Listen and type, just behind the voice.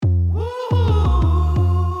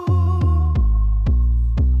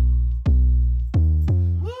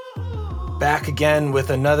back again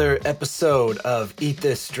with another episode of Eat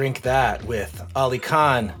This, Drink That with Ollie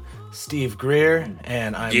Khan, Steve Greer,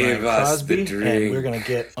 and I'm Ryan Crosby. And we're going to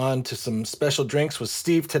get on to some special drinks with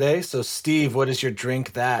Steve today. So, Steve, what is your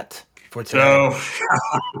drink that for today?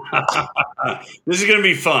 So, this is going to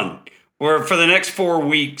be fun. For the next 4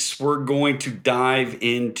 weeks, we're going to dive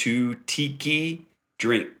into tiki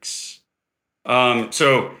drinks.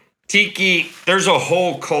 So, tiki, there's a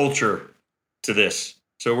whole culture to this.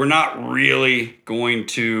 So we're not really going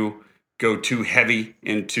to go too heavy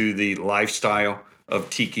into the lifestyle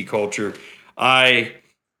of tiki culture.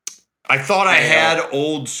 I thought I had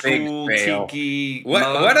old school tiki. He's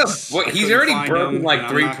already broken like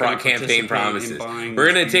 3 campaign promises.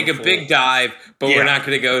 We're going to take a big dive, but we're not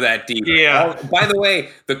going to go that deep. Yeah. By the way,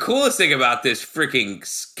 the coolest thing about this freaking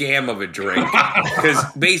scam of a drink, because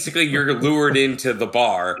basically you're lured into the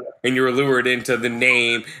bar and you're lured into the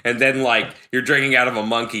name, and then like you're drinking out of a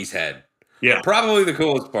monkey's head. Yeah. Probably the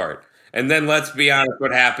coolest part. And then let's be honest,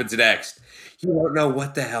 what happens next? You don't know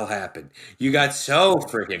what the hell happened. You got so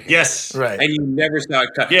freaking hit. Yes. Right. And you never saw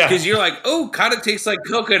it cut. Yeah. Because you're like, oh, kind of tastes like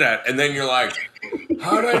coconut. And then you're like,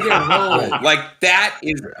 how did I get home? Like, that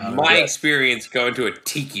is my experience going to a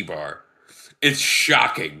tiki bar. It's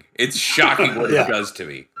shocking. It's shocking what it does to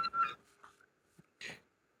me.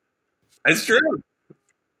 It's true.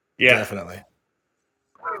 Yeah. Definitely.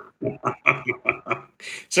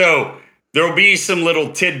 So there will be some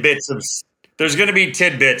little tidbits of... There's going to be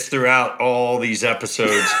tidbits throughout all these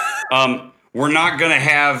episodes. We're not going to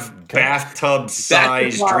have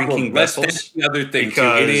bathtub-sized drinking vessels. That's the other thing, too.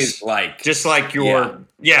 It is like... Just like your...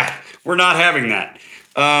 Yeah, we're not having that.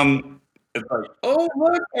 It's like, oh,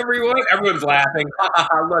 look, everyone. Everyone's laughing.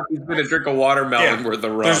 Look, he's going to drink a watermelon worth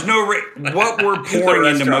of rum. There's no... what we're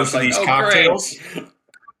pouring into most of these cocktails...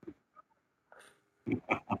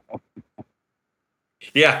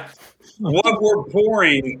 Yeah. What we're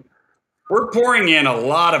pouring in a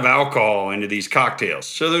lot of alcohol into these cocktails.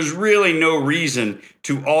 So there's really no reason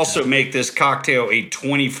to also make this cocktail a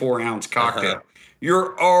 24-ounce cocktail.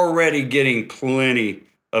 You're already getting plenty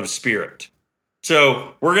of spirit.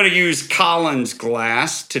 So we're going to use Collins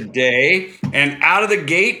glass today. And out of the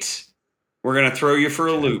gate, we're going to throw you for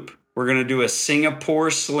a loop. We're going to do a Singapore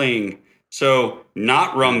sling. So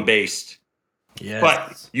not rum-based. Yes.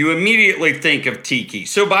 But you immediately think of tiki.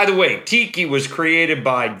 So, by the way, tiki was created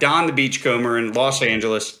by Don the Beachcomber in Los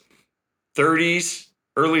Angeles, early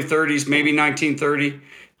 30s, maybe 1930.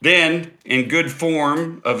 Then, in good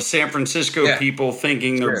form of San Francisco people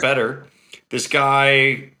thinking they're better, this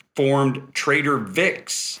guy formed Trader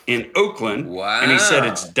Vic's in Oakland. Wow. And he said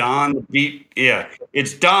it's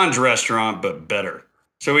it's Don's restaurant, but better.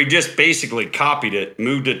 So he just basically copied it,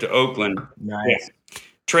 moved it to Oakland. Nice. Yeah.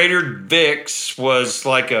 Trader Vic's was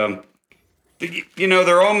like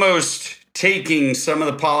they're almost taking some of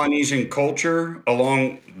the Polynesian culture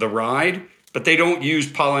along the ride, but they don't use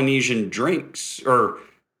Polynesian drinks or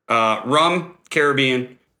rum,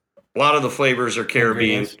 Caribbean. A lot of the flavors are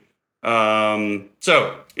Caribbean.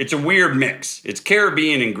 So it's a weird mix. It's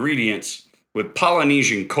Caribbean ingredients with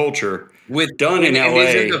Polynesian culture done in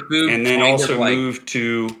LA and then also moved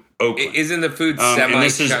to Oakland. Isn't the food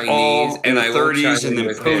semi-Chinese? And the 30s and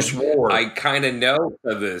then post-war. I kind of know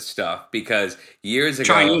of this stuff because years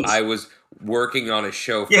ago I was working on a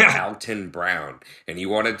show for Alton Brown, and he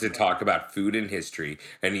wanted to talk about food and history,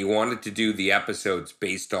 and he wanted to do the episodes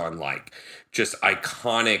based on like just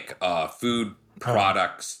iconic food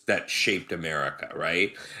products that shaped America,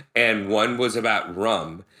 right? And one was about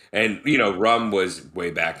rum, and rum was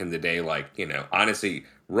way back in the day, like honestly.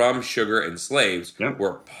 Rum, sugar, and slaves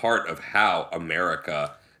were part of how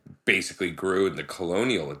America basically grew in the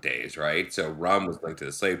colonial days, right? So rum was linked to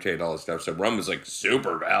the slave trade, all this stuff. So rum was like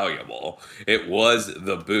super valuable. It was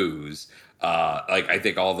the booze. I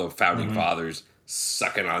think all the founding fathers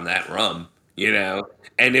sucking on that rum,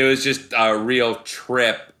 and it was just a real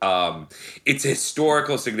trip. It's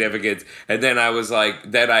historical significance. And then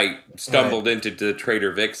I stumbled into the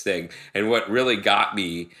Trader Vic's thing. And what really got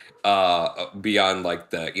me beyond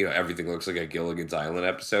like the everything looks like a Gilligan's Island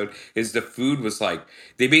episode is the food was like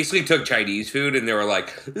they basically took Chinese food and they were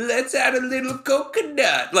like, let's add a little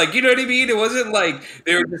coconut, like, you know what I mean? It wasn't like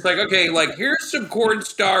they were just like, okay, like here's some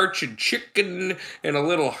cornstarch and chicken and a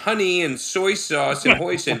little honey and soy sauce and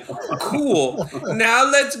hoisin. Cool, now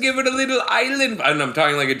let's give it a little island, and I'm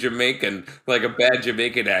talking like a Jamaican, like a bad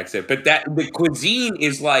Jamaican accent, but that the cuisine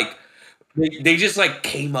is like they just like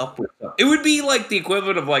came up with stuff. It would be like the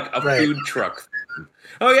equivalent of like a food truck.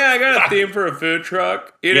 Oh yeah, I got a theme for a food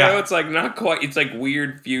truck. It's like not quite. It's like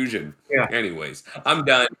weird fusion. Yeah. Anyways, I'm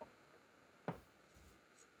done.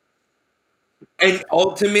 And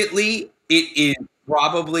ultimately, it is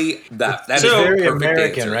probably that's very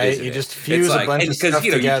American, answer, right? You just fuse a bunch of stuff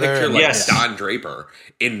together. You picture Don Draper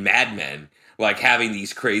in Mad Men, like having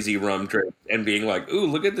these crazy rum drinks and being like, "Ooh,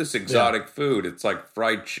 look at this exotic food! It's like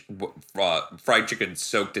fried chicken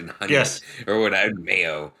soaked in honey, or whatever,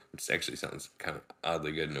 mayo." Which actually sounds kind of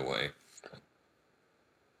oddly good in a way.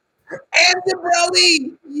 And the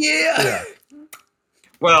belly, yeah.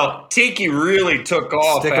 Well, tiki really took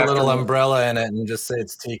off. Stick a little umbrella in it and just say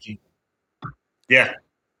it's tiki. Yeah.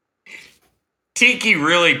 Tiki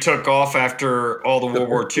really took off after all the World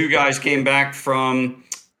War II guys came back from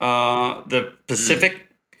the Pacific,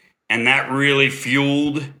 and that really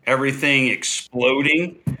fueled everything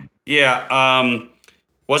exploding. Yeah.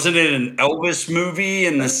 Wasn't it an Elvis movie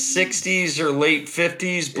in the 60s or late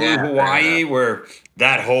 50s, Blue Hawaii, where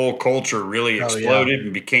that whole culture really exploded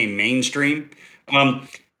and became mainstream?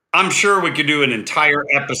 I'm sure we could do an entire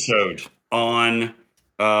episode on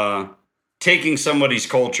taking somebody's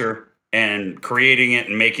culture and creating it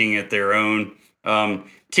and making it their own.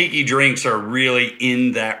 Tiki drinks are really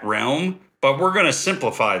in that realm, but we're going to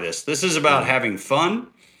simplify this. This is about having fun,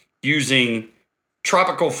 using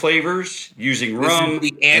tropical flavors, using rum,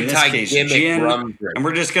 the anti-gimmick gin, rum drink. And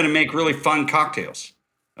we're just going to make really fun cocktails.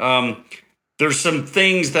 There's some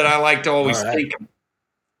things that I like to always think of.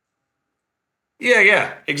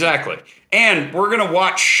 Yeah, exactly. And we're going to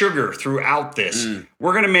watch sugar throughout this.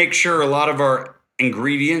 We're going to make sure a lot of our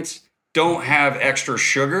ingredients don't have extra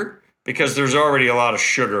sugar because there's already a lot of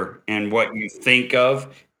sugar in what you think of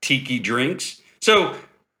tiki drinks. So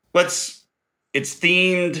it's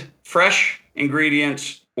themed fresh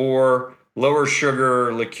ingredients or lower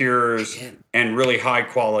sugar liqueurs and really high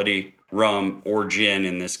quality rum or gin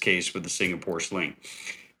in this case with the Singapore Sling.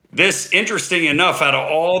 This, interesting enough, out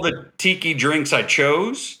of all the tiki drinks I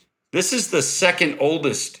chose, this is the second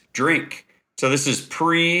oldest drink. So this is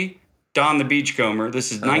pre-Don the Beachcomber.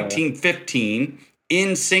 This is 1915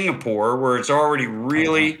 in Singapore, where it's already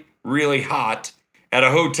really, really hot at a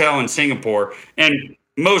hotel in Singapore, and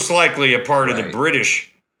most likely a part of the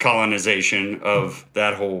British colonization of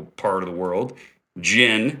that whole part of the world,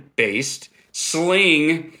 gin-based.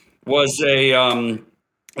 Sling was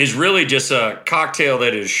is really just a cocktail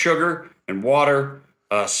that is sugar and water,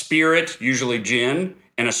 spirit, usually gin,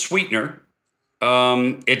 and a sweetener.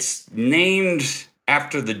 It's named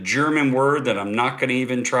after the German word that I'm not going to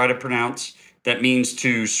even try to pronounce that means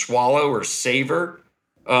to swallow or savor.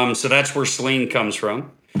 So that's where Sling comes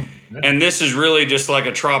from. And this is really just like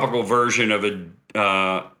a tropical version of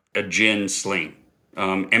a gin sling.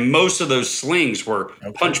 And most of those slings were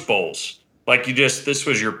punch bowls. Like this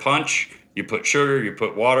was your punch. You put sugar, you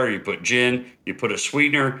put water, you put gin, you put a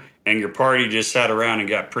sweetener, and your party just sat around and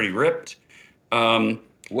got pretty ripped. I'm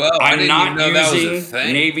not using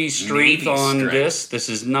Navy Strength on this. This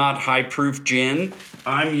is not high proof gin.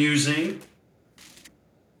 I'm using.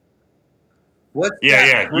 What's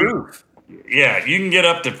that proof? You can get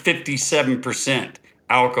up to 57%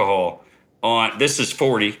 alcohol on. This is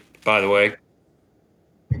 40, by the way.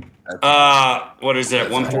 What is that?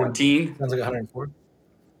 114? Sounds like 104.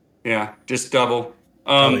 Yeah, just double.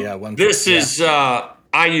 This is I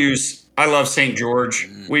love St. George.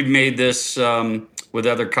 We've made this with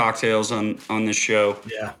other cocktails on this show.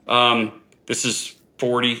 Yeah. This is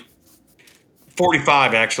 40,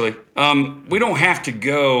 45 actually. We don't have to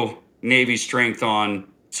go Navy Strength on.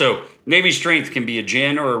 So Navy Strength can be a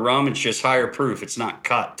gin or a rum. It's just higher proof. It's not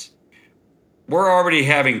cut. We're already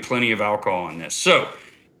having plenty of alcohol in this. So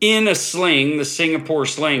in a sling, the Singapore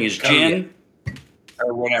Sling is gin.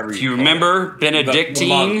 Or whatever. Do you remember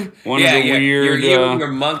Benedictine? One of the weird your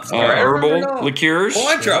monks herbal liqueurs.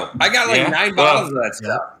 Cilantro. I got like 9 bottles of that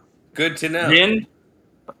stuff. Good to know. Gin?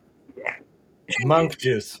 Monk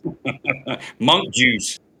juice. Monk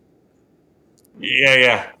juice.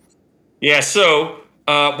 Yeah. So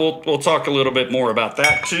we'll talk a little bit more about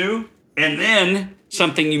that too, and then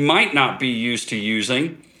something you might not be used to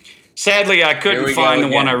using. Sadly, I couldn't find the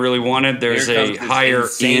one I really wanted. There's a higher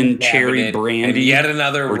end cherry brandy, and yet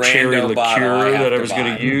another or cherry liqueur that I was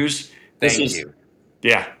going to use. Thank you.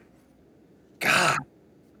 Yeah. God.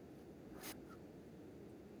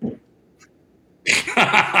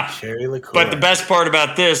 Cherry liqueur. But the best part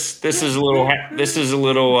about this is a little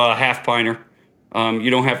half pinter. You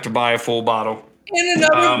don't have to buy a full bottle. And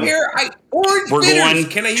another pair, orange we're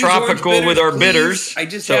bitters. Going tropical with our bitters.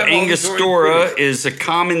 So Angostura is a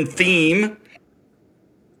common theme.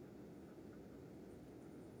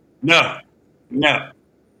 No.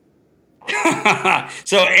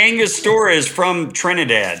 So Angostura is from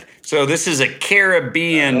Trinidad. So this is a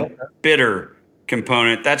Caribbean bitter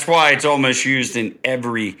component. That's why it's almost used in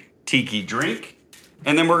every tiki drink.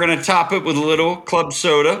 and then we're going to top it with a little club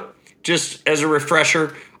soda, just as a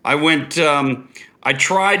refresher. I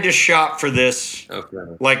tried to shop for this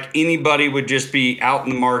like anybody would just be out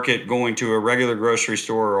in the market going to a regular grocery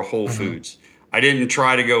store or a Whole Foods. I didn't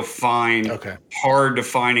try to go find hard to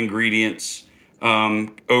find ingredients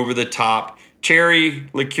over the top. Cherry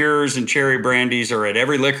liqueurs and cherry brandies are at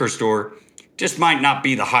every liquor store. Just might not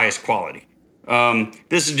be the highest quality.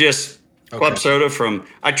 This is just club soda from.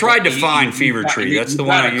 I tried to find Fever Tree. That's the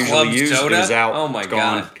one I usually use. It is out. Oh my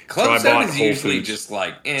god! Club soda is usually just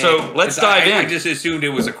like. So let's dive in. I just assumed it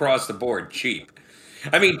was across the board cheap.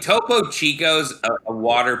 I mean, Topo Chico's a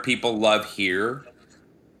water people love here.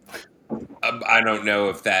 I don't know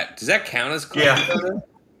if does that count as club soda?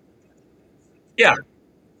 Yeah.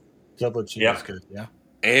 Topo Chico's good. Yeah.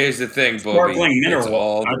 Here's the thing, Bobby. Sparkling mineral it's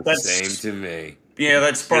all the same to me. Yeah,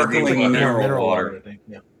 that's sparkling mineral water. I think.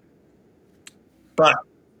 Yeah. But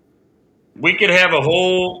we could have a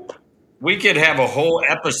whole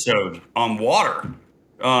episode on water,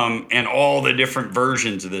 and all the different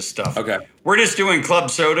versions of this stuff. Okay, we're just doing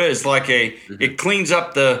club soda. It's like it cleans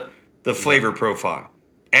up the flavor profile,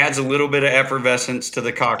 adds a little bit of effervescence to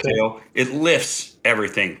the cocktail. Okay. It lifts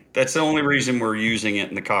everything. That's the only reason we're using it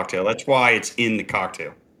in the cocktail. That's why it's in the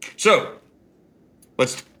cocktail. So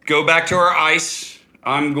let's go back to our ice.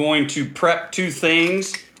 I'm going to prep two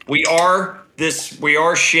things. We are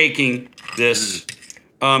shaking this.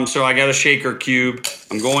 So I got a shaker cube.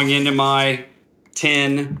 I'm going into my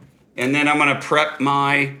tin, and then I'm going to prep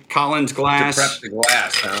my Collins glass. To prep the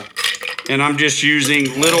glass, huh? And I'm just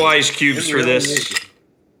using little ice cubes for this.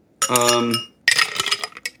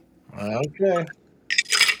 Okay.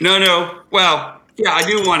 No. Well, yeah, I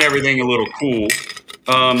do want everything a little cool.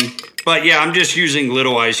 But yeah, I'm just using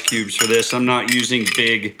little ice cubes for this. I'm not using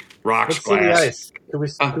big rocks glass. Let's see the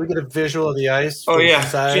ice. Can we get a visual of the ice? Oh yeah,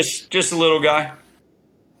 just a little guy.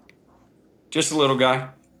 Just a little guy.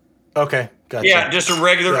 Okay, gotcha. Yeah, just a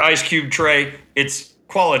regular ice cube tray. It's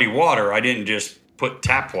quality water. I didn't just put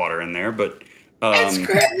tap water in there, but that's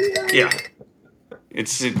crazy. Yeah,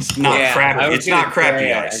 it's not crappy. It's not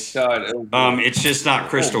crappy ice. It's just not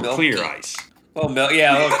crystal clear ice. Oh,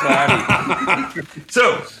 yeah, a little cloudy.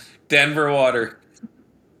 So Denver water.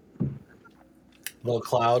 A little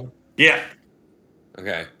cloud. Yeah.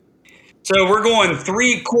 Okay. So we're going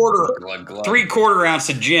 3/4 ounce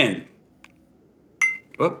of gin.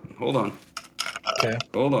 Oh, hold on. Okay.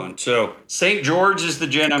 Hold on. So St. George is the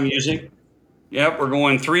gin I'm using. Yep, we're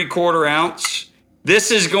going 3/4 ounce. This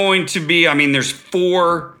is going to be, there's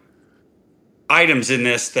 4 items in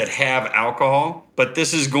this that have alcohol, but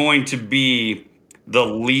this is going to be the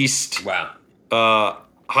least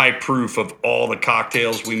high proof of all the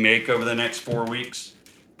cocktails we make over the next 4 weeks.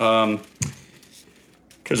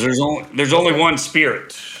 Because there's only one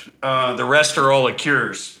spirit. The rest are all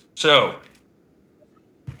liqueurs. So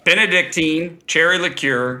Benedictine, cherry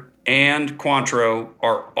liqueur, and Cointreau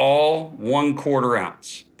are all 1/4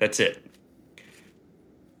 ounce. That's it.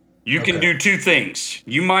 You can do 2 things.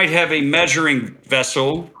 You might have a measuring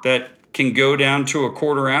vessel that can go down to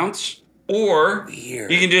 1/4 ounce, or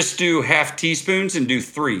you can just do half teaspoons and do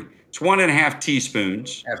 3. It's 1.5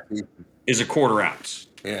 teaspoons is 1/4 ounce.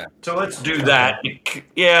 Yeah. So let's do that.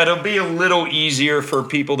 Yeah, it'll be a little easier for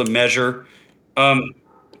people to measure.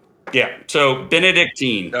 Yeah. So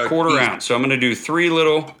Benedictine, 1/4 ounce. So I'm going to do 3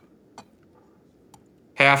 little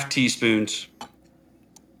half teaspoons.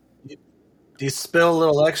 Do you spill a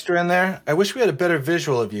little extra in there? I wish we had a better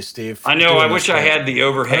visual of you, Steve. I know. I wish I had the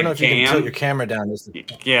overhead cam. I don't know if you can tilt your camera down.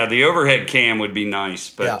 Yeah, the overhead cam would be nice,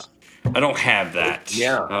 but I don't have that.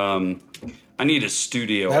 Yeah. I need a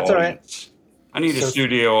studio audience. All right. I need a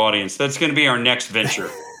studio audience. That's going to be our next venture.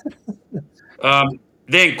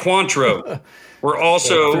 Then Cointreau. We're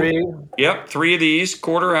also 3 of these,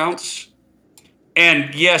 1/4 ounce.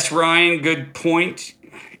 And yes, Ryan, good point.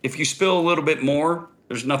 If you spill a little bit more,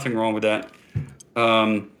 there's nothing wrong with that.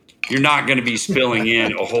 You're not going to be spilling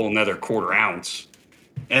in a whole another 1/4 ounce.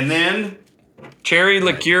 And then cherry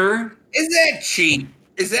liqueur. Is that cheap?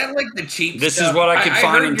 Is that like the cheap This stuff? is what I could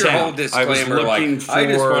find in town. Whole disclaimer, I was looking for I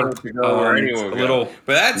just wanted to go where anyone would go.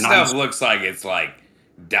 But that nice. stuff looks like it's like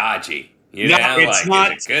dodgy. You know, it's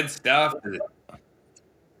not, is it good stuff?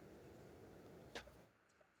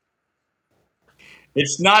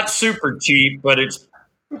 It's not super cheap, but it's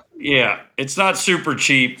not super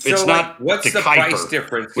cheap. So it's not. What's the price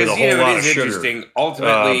difference? Because it is interesting.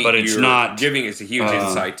 Ultimately, but it's not giving us a huge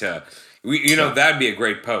insight to. That'd be a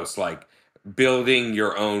great post, like building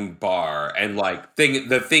your own bar and like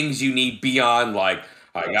the things you need beyond like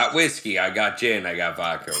I got whiskey, I got gin, I got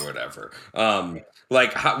vodka, or whatever.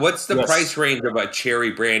 What's the price range of a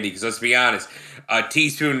cherry brandy? Because let's be honest, a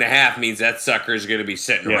teaspoon and a half means that sucker is going to be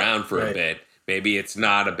sitting around for a bit. Maybe it's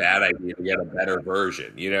not a bad idea to get a better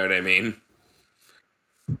version. You know what I mean?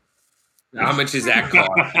 How much does that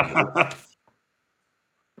cost?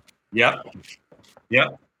 Yep.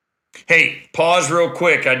 Hey, pause real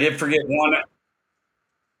quick. I did forget one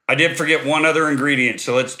other ingredient.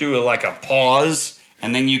 So let's do a pause,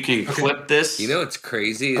 and then you can clip this. You know what's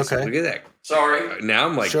crazy? Look at that. Sorry. Now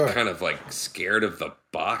I'm kind of scared of the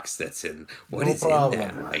box that's in. What is in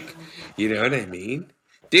that? You know what I mean?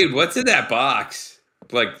 Dude, what's in that box?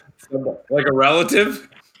 Like a relative?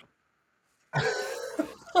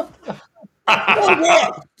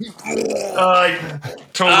 I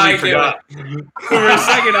totally forgot. For a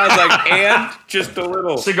second, I was like, and just a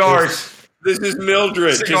little. Cigars. This is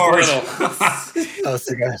Mildred. Cigars. Just little.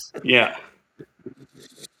 Cigars. Yeah.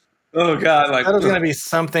 Oh, God. That was going to be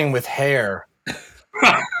something with hair.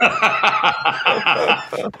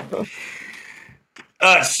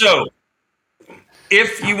 So,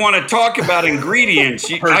 if you want to talk about ingredients,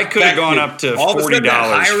 I could have gone up to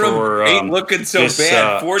 $40 for ain't looking so this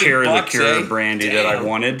bad. cherry liqueur brandy that I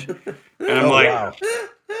wanted. And I'm wow.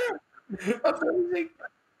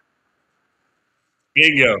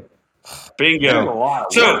 Bingo.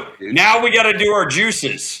 So now we got to do our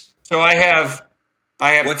juices. So I have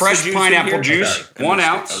fresh pineapple juice, 1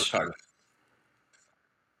 ounce.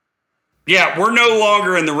 Yeah, we're no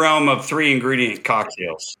longer in the realm of 3 ingredient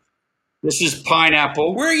cocktails. This is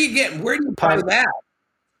pineapple. Where do you find that?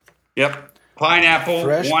 Yep. Pineapple,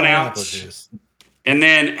 fresh 1 ounce. Juice. And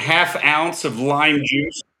then 1/2 ounce of lime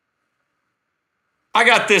juice. I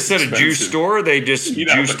got this at a juice store. They just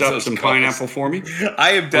juiced up some pineapple for me.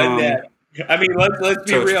 I have done that. I mean, let's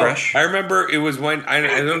be real. Fresh. I remember it was when, I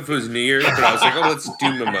don't know if it was New Year's, but I was like, let's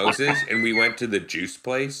do mimosas. And we went to the juice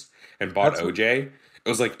place and bought OJ. It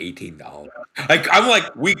was like $18. I'm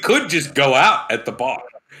like, we could just go out at the bar.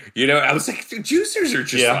 You know, I was like, the juicers are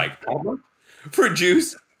just for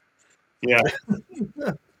juice. Yeah.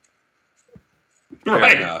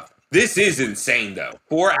 Right. This is insane, though.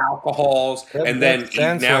 4 alcohols, and then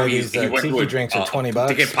now these tiki drinks are $20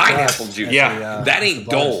 to get pineapple juice. Yeah, that ain't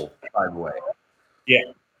Dole, by the way.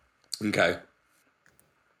 Yeah. Okay.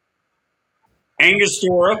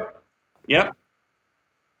 Angostura. Yep.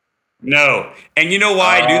 No. And you know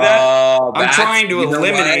why I do that? I'm trying to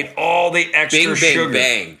eliminate all the extra sugar.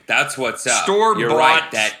 Bang. That's what's up. Store-bought right.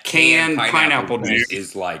 That canned pineapple juice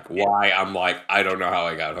is like why I'm like, I don't know how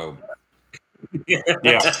I got home.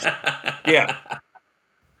 Yeah.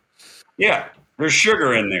 There's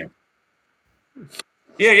sugar in there.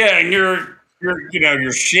 Yeah, and you're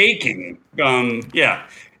shaking.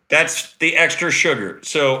 That's the extra sugar.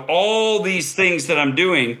 So all these things that I'm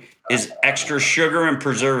doing is extra sugar and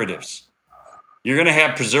preservatives. You're going to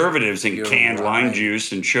have preservatives in canned lime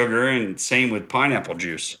juice and sugar, and same with pineapple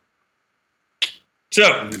juice.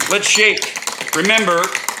 So let's shake. Remember,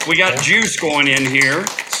 we got juice going in here.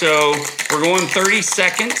 So we're going 30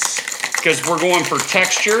 seconds because we're going for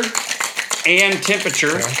texture and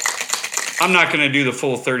temperature. Okay. I'm not going to do the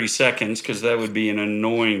full 30 seconds because that would be an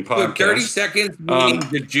annoying podcast. So 30 seconds means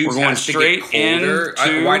the juice we're going has straight to get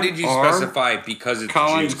colder. Why did you specify because it's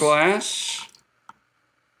Collins juice? Glass.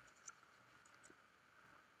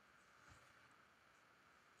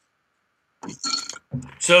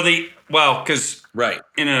 So because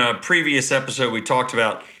in a previous episode we talked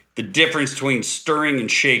about the difference between stirring and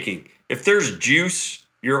shaking. If there's juice,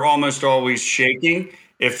 you're almost always shaking.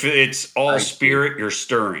 If it's all spirit, you're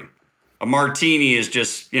stirring. A martini is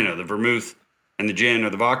just, the vermouth and the gin or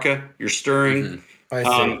the vodka. You're stirring. Mm-hmm. I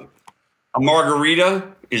see. A margarita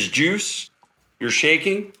is juice. You're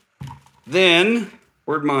shaking. Then,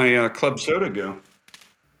 where'd my club soda go?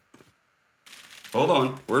 Hold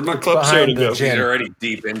on. Where'd my club soda go? He's already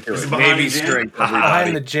deep into it. Maybe straight.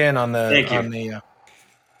 Behind the gin on the...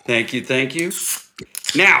 Thank you. Thank you.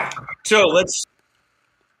 Now, so let's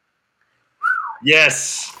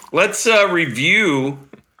review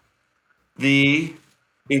the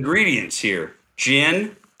ingredients here.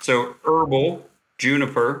 Gin, so herbal,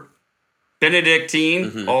 juniper.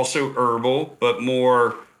 Benedictine, also herbal, but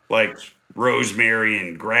more like rosemary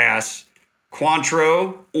and grass.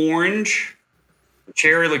 Cointreau, orange,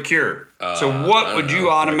 cherry liqueur. So what would you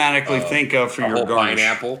automatically think of for your garnish?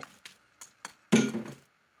 Pineapple.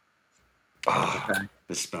 Oh,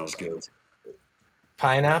 this smells good.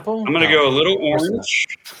 Pineapple? I'm going to go a little orange.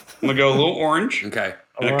 Okay.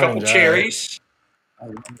 And a couple cherries.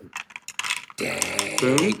 Dang.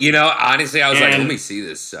 Boom. You know, honestly, I was like, let me see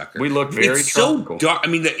this sucker. We look very tropical. So dark. I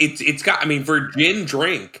mean, it's got. I mean, for a gin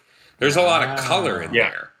drink, there's a lot of color in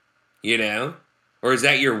there. You know, or is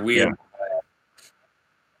that your weird? Yeah.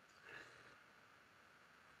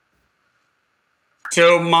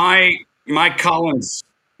 So my Collins,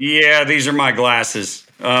 these are my glasses.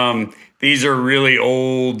 These are really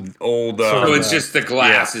old. So it's just the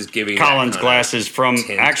glasses giving Collins glasses from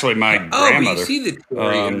actually my grandmother. You see the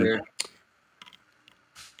Tory in there.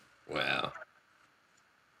 Wow.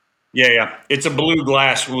 Yeah. It's a blue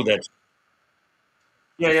glass. Ooh, that's.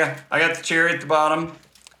 Yeah. I got the cherry at the bottom.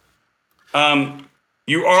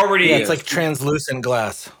 You already. Yeah, it's like translucent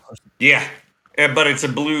glass. Yeah, but it's a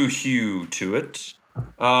blue hue to it.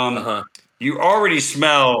 You already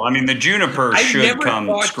smell. I mean, the juniper should come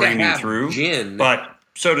screaming through, gin, but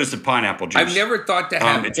so does the pineapple juice. I've never thought to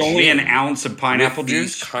have. It's only an ounce of pineapple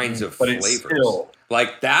juice. These kinds of but flavors, it's still,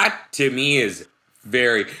 like that to me is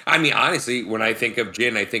very. I mean, honestly, when I think of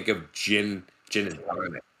gin, I think of gin and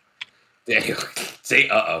tonic. Say,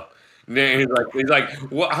 He's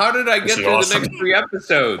like, well, how did I get through the next 3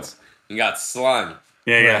 episodes? You got slung.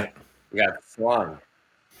 Yeah. You got slung.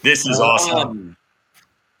 This is awesome.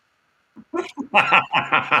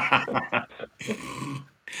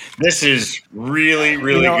 This is really,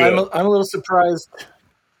 really good. I'm a little surprised.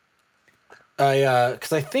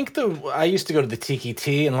 Because I think I used to go to the Tiki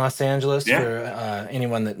Tea in Los Angeles for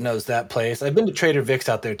anyone that knows that place. I've been to Trader Vic's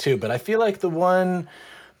out there too, but I feel like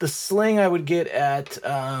the sling I would get at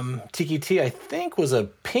Tiki Tea, I think, was a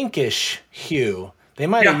pinkish hue. They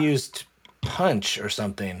might have used punch or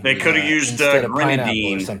something. They could have used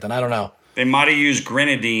grenadine or something. I don't know. They might have used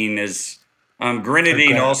grenadine as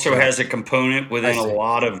grenadine also has a component within a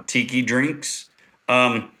lot of tiki drinks.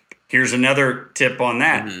 Here's another tip on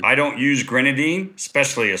that. Mm-hmm. I don't use grenadine,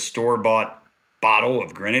 especially a store-bought bottle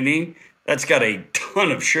of grenadine. That's got a ton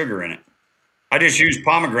of sugar in it. I just use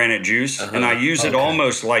pomegranate juice, and I use it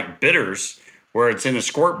almost like bitters, where it's in a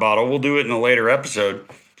squirt bottle. We'll do it in a later episode.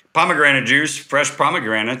 Pomegranate juice, fresh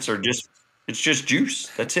pomegranates are just, it's just juice.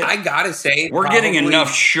 That's it. I gotta say, we're getting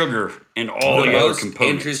enough sugar in all the other components. The most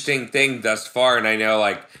interesting thing thus far, and I know,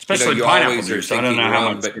 like, especially you pineapple juice. I don't know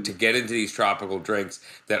how much, but to get into these tropical drinks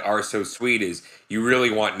that are so sweet is you really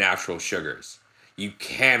want natural sugars. You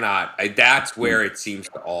cannot. That's where it seems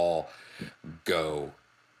to all go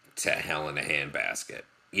to hell in a handbasket.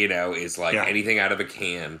 You know, is like anything out of a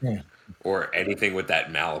can or anything with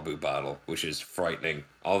that Malibu bottle, which is frightening.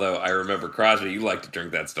 Although I remember, Crosby, you liked to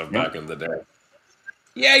drink that stuff back in the day.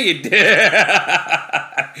 Yeah, you did.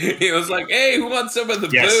 It was like, hey, who wants some of the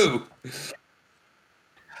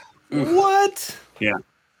boo? What? Yeah.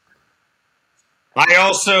 I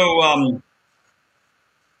also,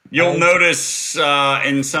 you'll notice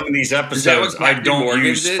in some of these episodes, I don't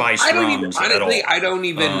use spice rums at all. I don't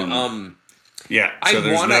even. Yeah, so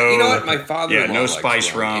I want to. You know what? My father-in-law no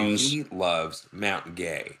spice rums. He loves Mountain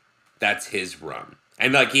Gay. That's his rum,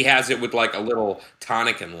 and like he has it with like a little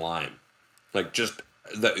tonic and lime, like just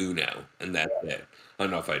the Uno, and that's it. I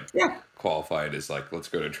don't know if I'd qualify it as like, let's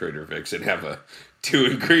go to Trader Vic's and have a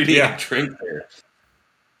 2-ingredient drink there.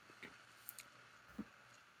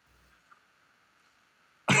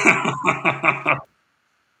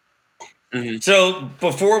 So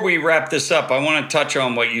before we wrap this up, I want to touch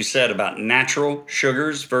on what you said about natural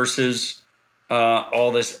sugars versus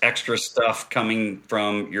all this extra stuff coming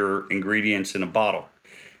from your ingredients in a bottle.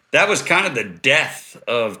 That was kind of the death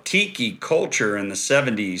of tiki culture in the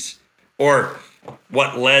 70s, or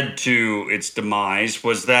what led to its demise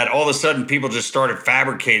was that all of a sudden people just started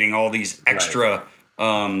fabricating all these extra,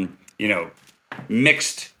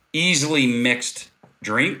 easily mixed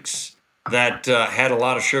drinks that had a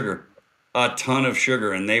lot of sugar. A ton of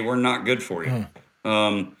sugar, and they were not good for you.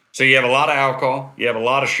 So you have a lot of alcohol, you have a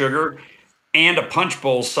lot of sugar, and a punch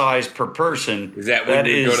bowl size per person. Is that when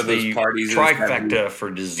you go to those parties? Trifecta for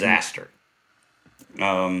disaster.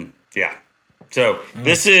 So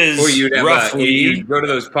this is roughly. You'd go to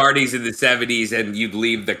those parties in the 70s, and you'd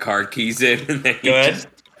leave the car keys in. And then go ahead.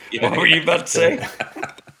 What were you about to say?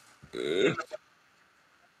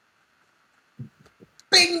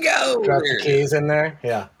 Bingo! Drop the keys in there.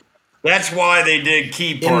 Yeah. That's why they did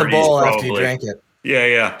key parties. In the bowl probably. after you drank it.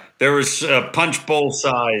 Yeah. There was punch bowl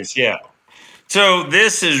size. Yeah. So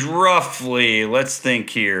this is roughly, let's think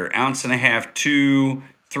here, 1.5 to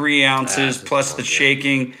 3 ounces plus the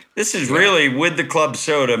shaking. This is really, with the club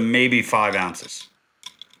soda, maybe 5 ounces.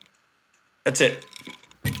 That's it.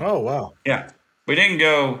 Oh, wow. Yeah. We didn't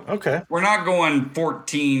go. Okay. We're not going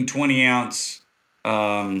 14, 20 ounce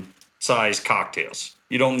size cocktails.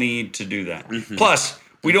 You don't need to do that. Mm-hmm. Plus,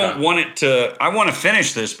 We don't want it to. I want to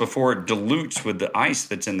finish this before it dilutes with the ice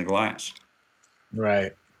that's in the glass.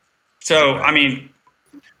 Right. So, I mean,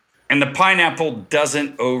 and the pineapple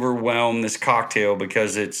doesn't overwhelm this cocktail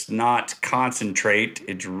because it's not concentrate,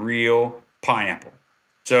 it's real pineapple.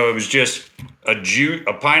 So it was just a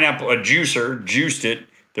pineapple, a juicer juiced it.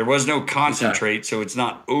 There was no concentrate, so it's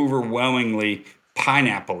not overwhelmingly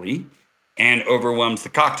pineapple-y and overwhelms the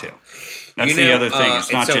cocktail. That's the other thing.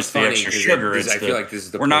 It's not just the extra sugar. I feel like this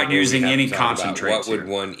is the we're not using any concentrate. What would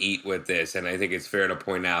one eat with this? And I think it's fair to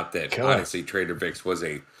point out that honestly, Trader Vic's was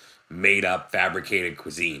a made-up, fabricated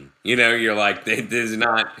cuisine. You know, you're like, this is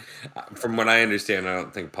not. From what I understand, I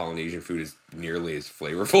don't think Polynesian food is nearly as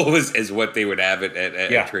flavorful as what they would have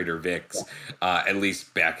at Trader Vic's, at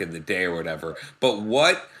least back in the day or whatever. But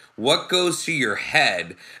what goes to your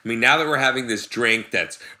head? I mean, now that we're having this drink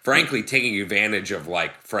that's frankly taking advantage of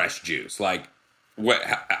like fresh juice, like what?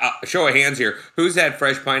 Show of hands here. Who's had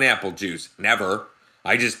fresh pineapple juice? Never.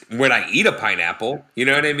 When I eat a pineapple, you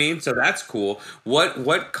know what I mean? So that's cool.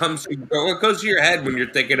 What goes to your head when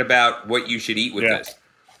you're thinking about what you should eat with this?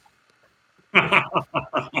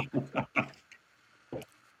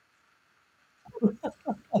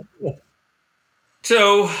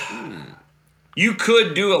 So you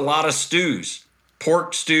could do a lot of stews,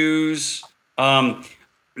 pork stews,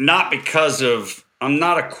 not because of, I'm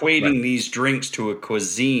not equating these drinks to a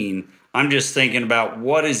cuisine. I'm just thinking about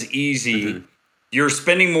what is easy. Mm-hmm. You're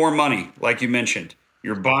spending more money, like you mentioned.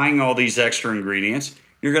 You're buying all these extra ingredients.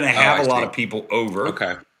 You're going to have a lot of people over.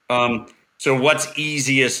 Okay. So what's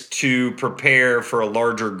easiest to prepare for a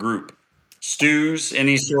larger group? Stews,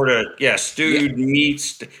 any sort of, stewed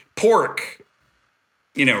meats, pork,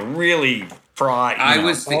 really fried. I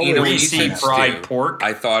was thinking, greasy fried pork.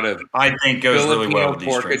 I thought of I think goes Filipino really well with these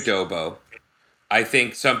pork drinks. adobo. I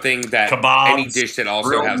think something that Kebabs, any dish that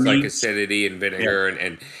also has meats. like acidity and vinegar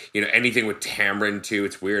and anything with tamarind too.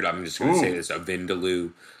 It's weird. I'm just going to say this: a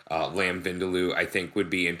vindaloo, lamb vindaloo. I think would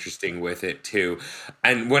be interesting with it too.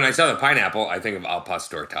 And when I saw the pineapple, I think of al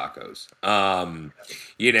pastor tacos.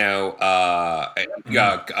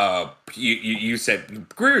 You said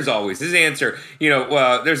Greer's always his answer.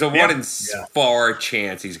 There's a 1 in 4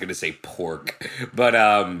 chance he's going to say pork, but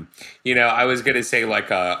I was going to say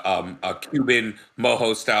like a Cuban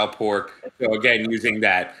mojo style pork. So again, using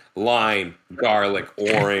that lime, garlic,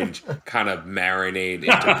 orange kind of marinade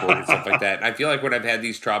into pork and stuff like that. And I feel like when I've had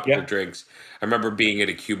these tropical drinks, I remember being at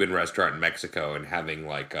a Cuban restaurant in Mexico and having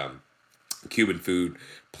like Cuban food,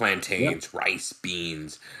 plantains, rice,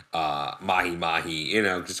 beans, mahi-mahi,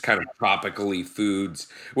 just kind of tropically foods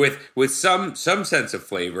with some sense of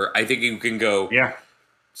flavor. I think you can go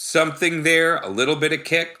something there, a little bit of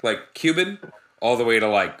kick, like Cuban, all the way to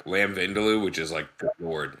like lamb vindaloo, which is like, good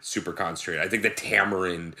Lord, super concentrated. I think the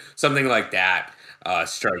tamarind, something like that,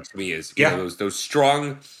 strikes me as those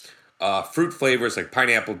strong fruit flavors like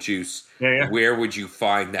pineapple juice. Where would you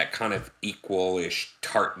find that kind of equal-ish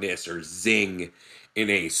tartness or zing in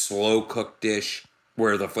a slow cooked dish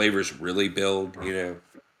where the flavors really build? Good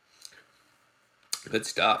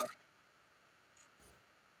stuff.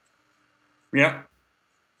 Yeah.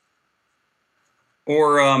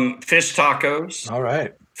 Or fish tacos. All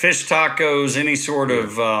right. Fish tacos, any sort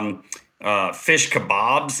of fish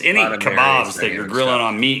kebabs, any kebabs that you're grilling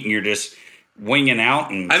on meat and you're just winging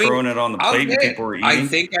out and throwing it on the plate and people are eating. I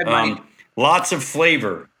think I might. Lots of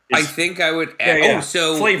flavor. I think I would add.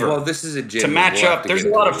 Flavor. Well, this is a gin. To match up, there's a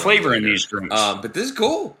lot of flavor in these drinks. But this is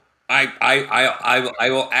cool. I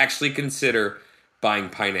will actually consider buying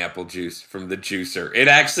pineapple juice from the juicer. It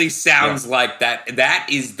actually sounds like that. That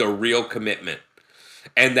is the real commitment.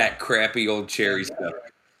 And that crappy old cherry stuff.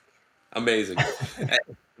 Amazing.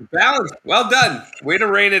 Balance. Well done. Way to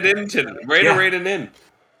rein it in. To rein it in.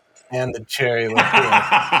 And the cherry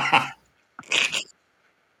liqueur.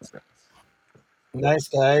 Nice,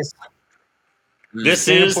 guys. This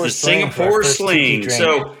is the Singapore Sling.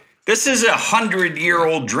 So this is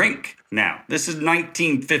 100-year-old drink now. This is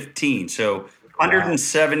 1915. So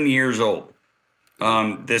 107 years old.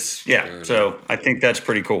 So I think that's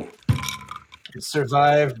pretty cool. It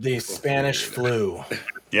survived the Spanish flu.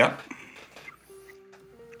 Yep.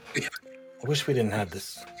 I wish we didn't have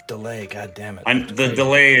this delay. God damn it. The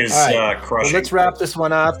delay is crushing. Well, let's wrap this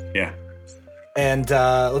one up. Yeah. And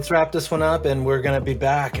let's wrap this one up, and we're going to be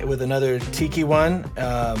back with another Tiki one.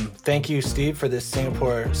 Thank you, Steve, for this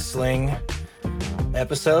Singapore Sling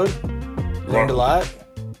episode. Learned a lot.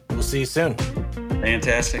 We'll see you soon.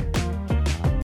 Fantastic.